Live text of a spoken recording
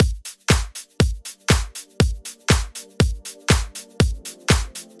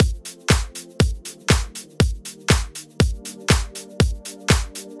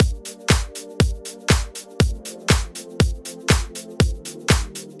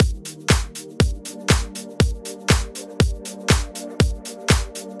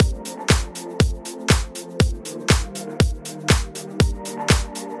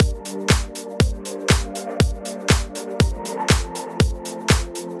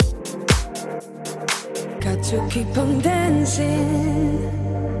Got to keep on dancing.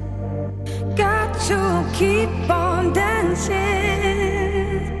 Got to keep on dancing.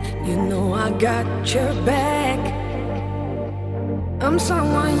 You know I got your back. I'm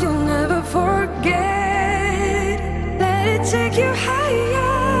someone you'll never forget. Let it take you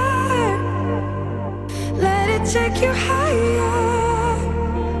higher. Let it take you higher.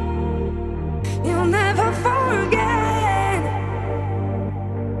 You'll never forget.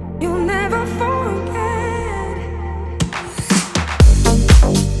 You'll never forget.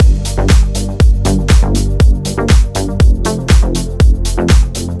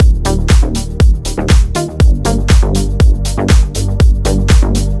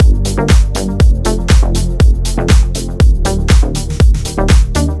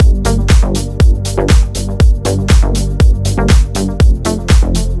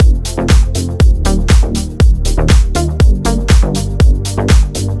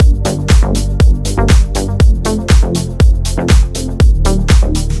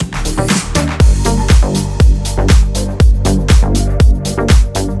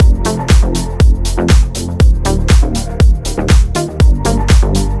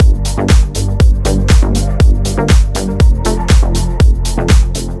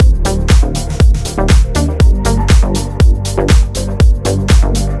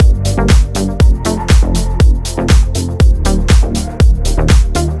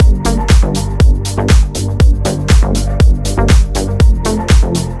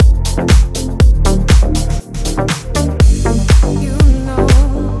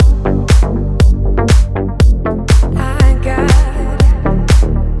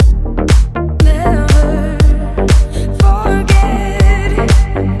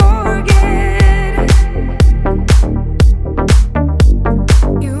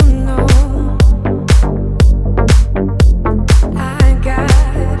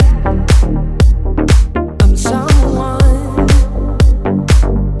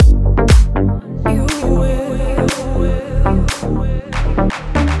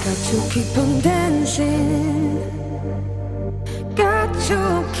 Keep on dancing. Got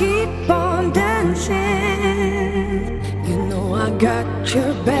to keep on dancing. You know I got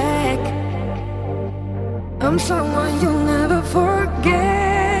your back. I'm someone you'll never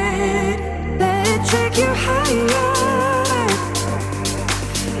forget. Let it take you higher.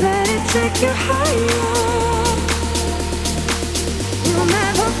 Let it take you higher. You'll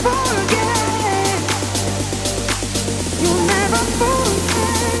never forget.